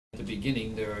the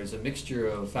beginning, there is a mixture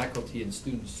of faculty and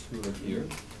students who are here.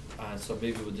 So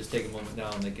maybe we'll just take a moment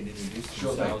now and they can introduce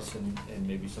themselves and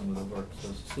maybe some of the work. So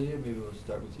Cecilia, maybe we'll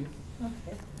start with you.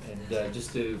 Okay. And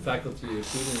just to faculty or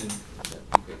student,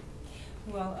 that'd be great.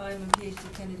 Well, I'm a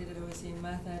PhD candidate at OISE in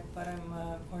Math Ed, but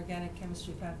I'm organic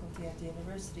chemistry faculty at the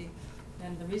university.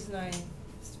 And the reason I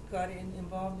got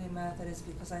involved in Math Ed is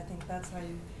because I think that's how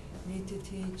you need to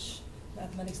teach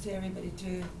mathematics to everybody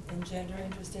to engender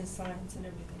interest in science and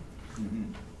everything.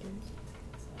 Mm-hmm.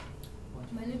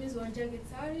 My name is Wanja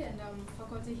Getsari and I'm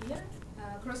faculty here,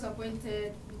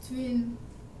 cross-appointed between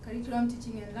curriculum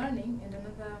teaching and learning and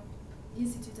another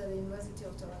institute at the University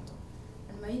of Toronto.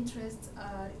 And my interests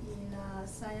are in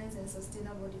science and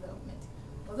sustainable development.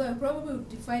 Although I probably would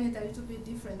define it a little bit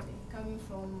differently, coming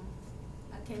from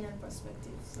a Kenyan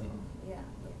perspective. So yeah,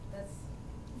 but that's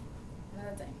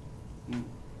another time.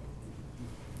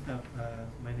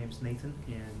 My name's Nathan,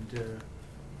 and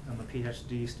I'm a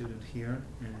PhD student here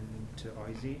at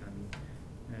OISE,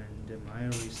 and my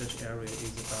research area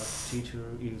is about teacher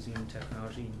using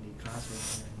technology in the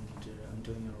classroom, and I'm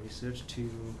doing a research to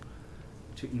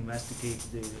investigate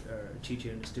the teacher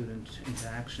and student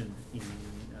interaction in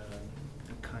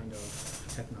a kind of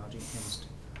technology-enhanced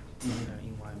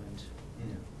environment.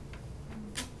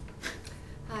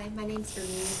 Hi, my name's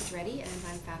ExPedR2010 and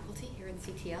I'm faculty here in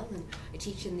CTL, and I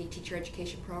teach in the teacher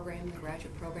education program, the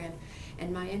graduate program,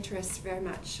 and my interests very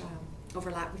much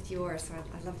overlap with yours, so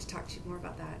I'd love to talk to you more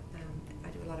about that. I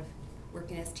do a lot of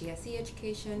work in STSE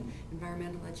education,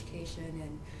 environmental education,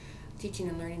 and teaching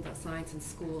and learning about science in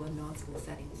school and non-school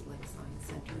settings like science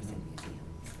centers and museums.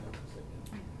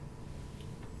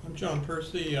 I'm John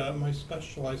Percy. My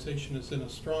specialization is in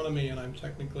astronomy, and I'm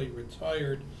technically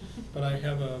retired, but I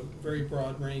have a very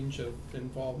broad range of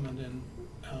involvement in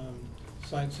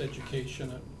science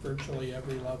education at virtually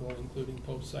every level, including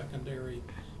post-secondary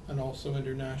and also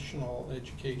international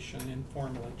education,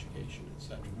 informal education,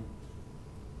 etc.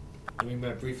 Coming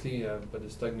back briefly, but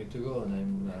it's Doug McDougall, and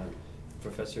I'm a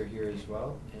professor here as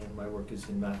well, and my work is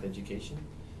in math education,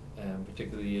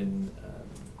 particularly in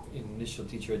initial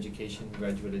teacher education,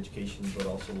 graduate education, but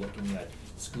also looking at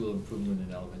school improvement in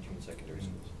elementary and secondary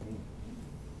schools.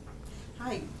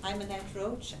 Hi, I'm Annette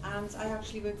Roach, and I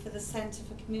actually work for the Centre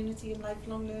for Community and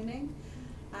Lifelong Learning,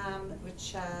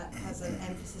 which has an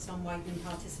emphasis on widening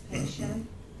participation.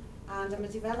 And I'm a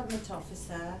development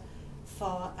officer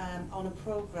for on a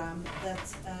programme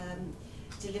that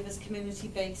delivers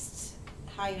community-based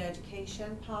higher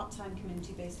education, part-time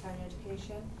community-based higher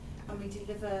education. And we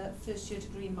deliver first-year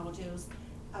degree modules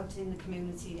out in the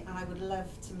community, and I would love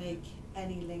to make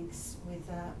any links with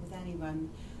anyone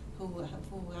who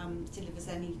delivers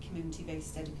any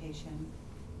community-based education.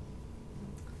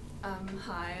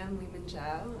 Hi, I'm Liman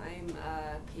Zhao. I'm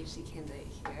a PhD candidate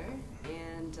here,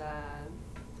 and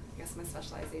I guess my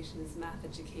specialization is math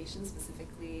education,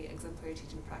 specifically exemplary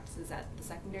teaching practices at the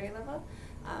secondary level,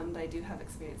 but I do have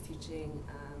experience teaching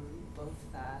both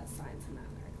science and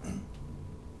math curriculum.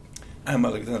 I'm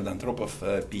Alexander Antropov,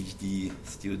 a PhD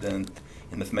student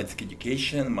in mathematics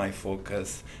education. My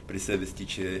focus, pre-service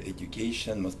teacher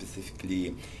education, more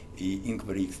specifically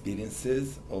inquiry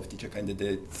experiences of teacher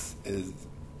candidates as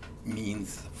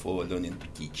means for learning to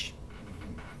teach.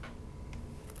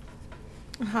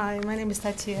 Hi, my name is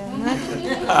Tatiana.